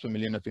 20 parts per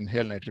million of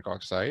inhaled nitric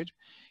oxide,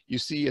 you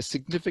see a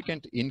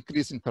significant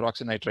increase in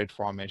peroxynitrite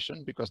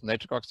formation because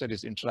nitric oxide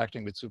is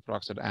interacting with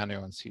superoxide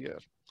anions here.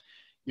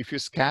 If you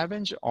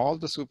scavenge all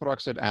the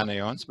superoxide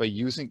anions by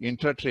using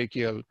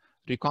intratracheal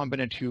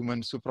recombinant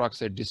human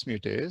superoxide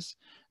dismutase,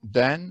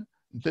 then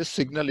this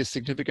signal is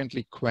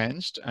significantly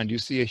quenched and you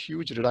see a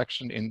huge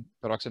reduction in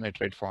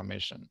peroxynitrite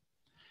formation.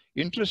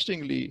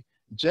 Interestingly,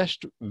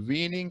 just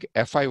weaning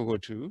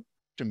FiO2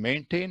 to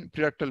maintain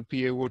preductal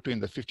PaO2 in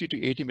the 50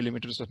 to 80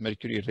 millimeters of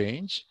mercury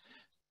range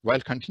while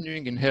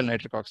continuing inhaled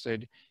nitric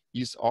oxide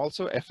is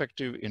also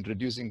effective in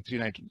reducing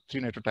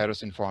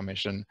 3-nitrotyrosine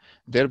formation,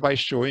 thereby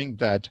showing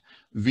that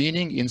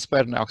weaning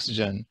inspired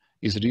oxygen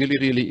is really,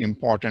 really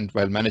important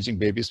while managing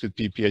babies with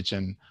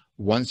PPHN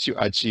once you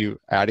achieve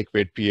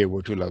adequate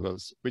PaO2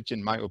 levels, which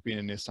in my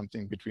opinion is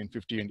something between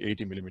 50 and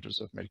 80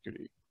 millimeters of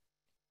mercury.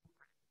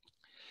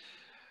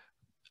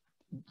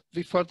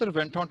 We further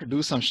went on to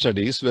do some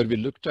studies where we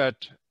looked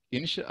at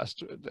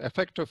the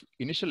effect of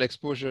initial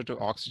exposure to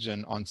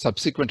oxygen on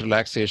subsequent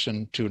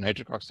relaxation to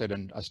nitric oxide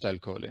and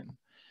acetylcholine.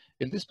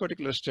 In this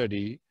particular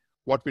study,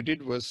 what we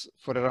did was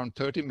for around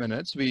 30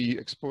 minutes, we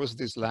exposed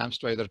these lamps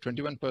to either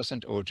 21%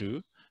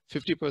 O2,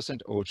 50%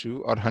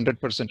 O2, or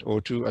 100%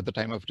 O2 at the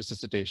time of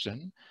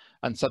resuscitation,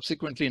 and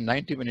subsequently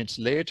 90 minutes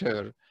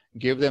later,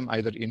 gave them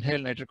either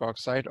inhaled nitric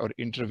oxide or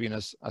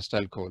intravenous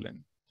acetylcholine.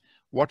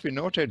 What we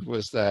noted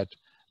was that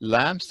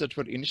lamps that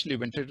were initially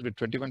ventilated with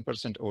 21%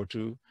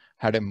 O2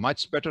 had a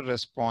much better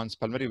response,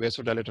 pulmonary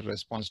vasodilator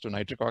response to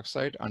nitric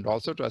oxide and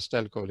also to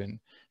acetylcholine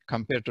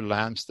compared to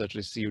lamps that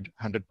received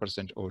 100%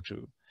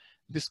 O2.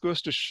 This goes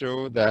to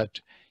show that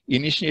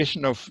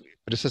initiation of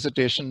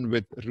resuscitation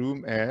with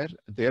room air,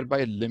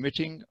 thereby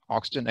limiting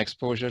oxygen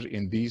exposure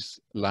in these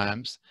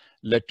lamps,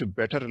 led to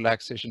better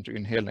relaxation to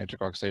inhaled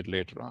nitric oxide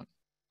later on.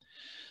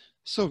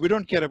 So we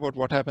don't care about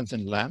what happens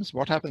in lamps,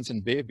 what happens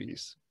in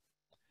babies.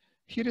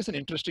 Here is an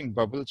interesting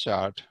bubble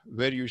chart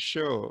where you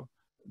show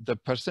the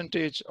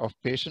percentage of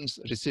patients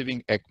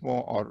receiving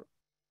ECMO or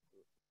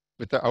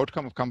with the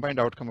outcome of combined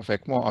outcome of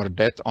ECMO or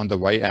death on the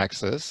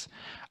y-axis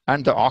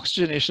and the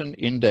oxygenation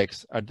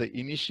index at the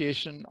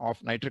initiation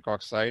of nitric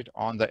oxide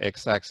on the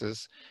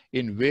x-axis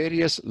in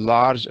various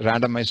large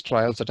randomized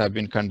trials that have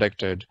been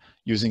conducted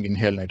using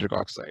inhaled nitric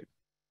oxide.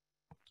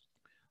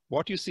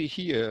 What you see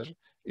here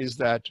is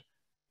that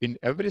in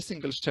every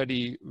single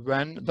study,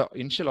 when the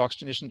initial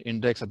oxygenation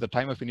index at the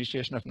time of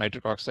initiation of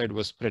nitric oxide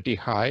was pretty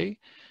high,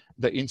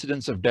 the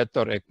incidence of death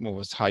or ECMO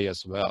was high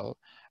as well.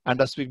 And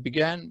as we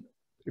began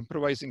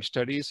improvising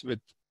studies with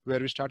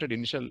where we started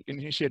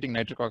initiating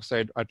nitric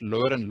oxide at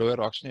lower and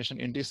lower oxygenation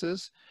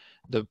indices,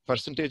 the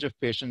percentage of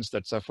patients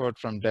that suffered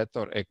from death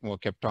or ECMO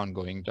kept on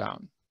going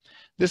down.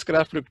 This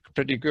graph looked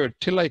pretty good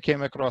till I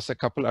came across a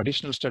couple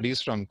additional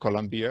studies from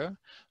Columbia,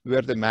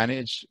 where they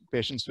manage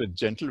patients with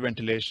gentle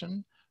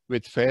ventilation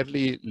with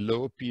fairly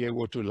low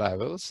PaO2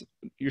 levels,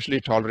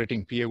 usually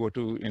tolerating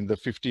PaO2 in the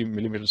 50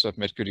 millimeters of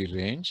mercury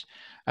range.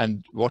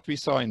 And what we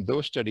saw in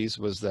those studies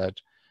was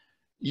that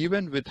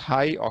even with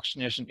high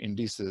oxygenation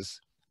indices,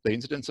 the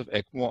incidence of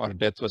ECMO or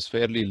death was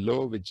fairly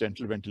low with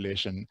gentle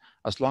ventilation,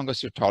 as long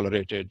as you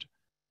tolerated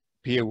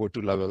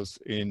PaO2 levels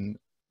in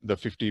the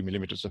 50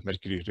 millimeters of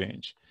mercury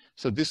range.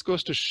 So this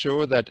goes to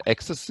show that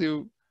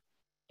excessive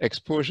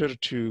exposure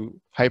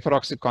to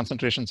hyperoxic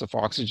concentrations of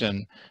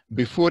oxygen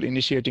before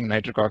initiating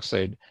nitric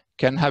oxide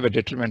can have a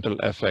detrimental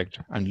effect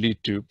and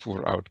lead to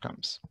poor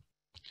outcomes.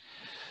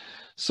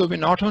 So we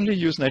not only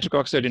use nitric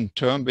oxide in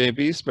term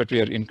babies, but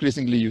we are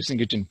increasingly using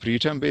it in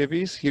preterm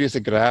babies. Here is a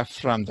graph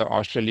from the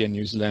Australia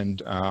New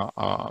Zealand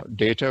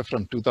data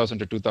from 2000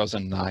 to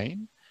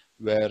 2009,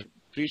 where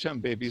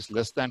preterm babies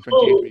less than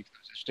 28 weeks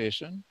of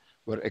gestation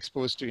were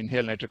exposed to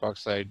inhaled nitric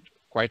oxide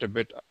quite a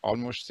bit,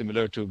 almost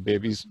similar to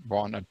babies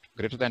born at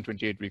greater than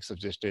 28 weeks of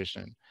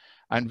gestation.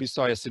 And we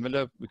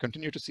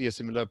continue to see a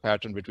similar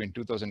pattern between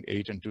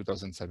 2008 and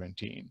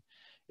 2017.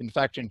 In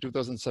fact, in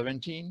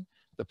 2017,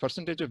 the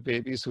percentage of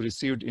babies who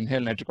received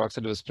inhaled nitric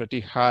oxide was pretty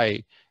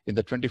high in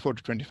the 24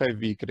 to 25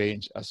 week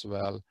range as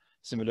well,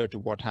 similar to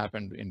what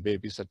happened in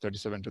babies at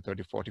 37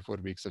 to 44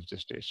 weeks of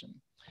gestation.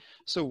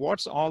 So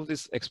what's all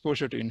this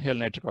exposure to inhaled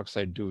nitric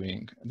oxide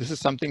doing? This is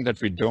something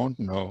that we don't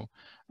know.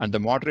 And the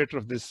moderator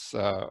of this,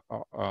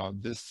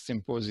 this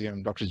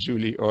symposium, Dr.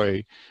 Julie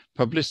Oy,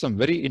 published some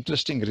very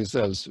interesting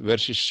results where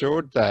she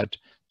showed that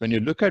when you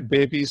look at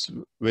babies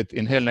with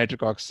inhaled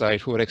nitric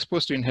oxide who are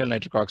exposed to inhaled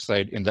nitric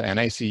oxide in the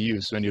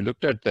NICUs, when you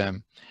looked at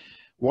them,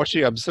 what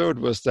she observed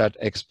was that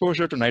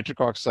exposure to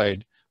nitric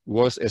oxide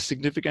was a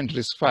significant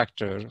risk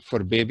factor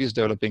for babies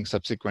developing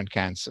subsequent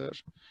cancer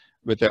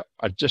with an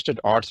adjusted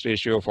odds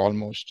ratio of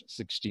almost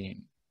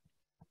 16.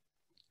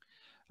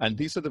 And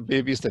these are the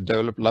babies that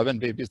developed, 11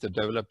 babies that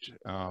developed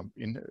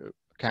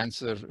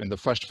cancer in the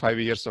first 5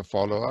 years of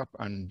follow-up,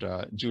 and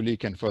Julie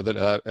can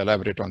further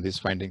elaborate on these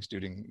findings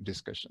during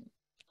discussion.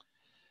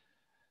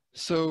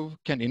 So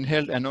can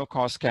inhaled NO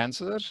cause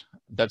cancer?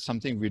 That's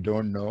something we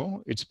don't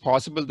know. It's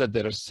possible that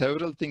there are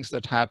several things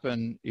that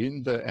happen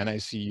in the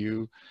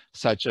NICU,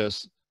 such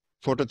as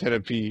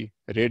phototherapy,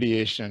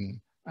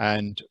 radiation,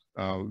 and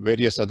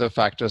various other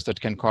factors that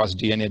can cause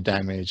DNA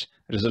damage,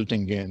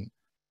 resulting in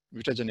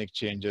mutagenic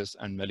changes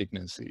and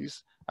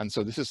malignancies. And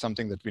so this is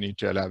something that we need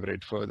to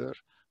elaborate further.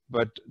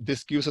 But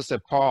this gives us a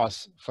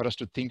pause for us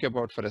to think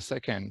about for a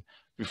second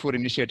before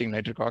initiating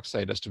nitric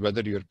oxide as to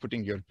whether you're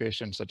putting your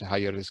patients at a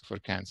higher risk for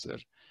cancer.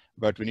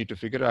 But we need to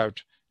figure out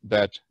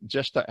that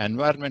just the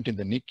environment in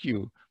the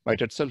NICU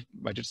might itself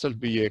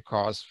be a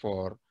cause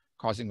for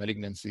causing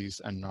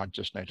malignancies and not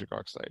just nitric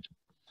oxide.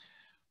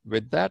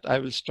 With that, I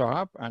will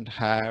stop and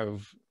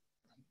have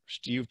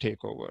Steve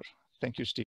take over. Thank you, Steve.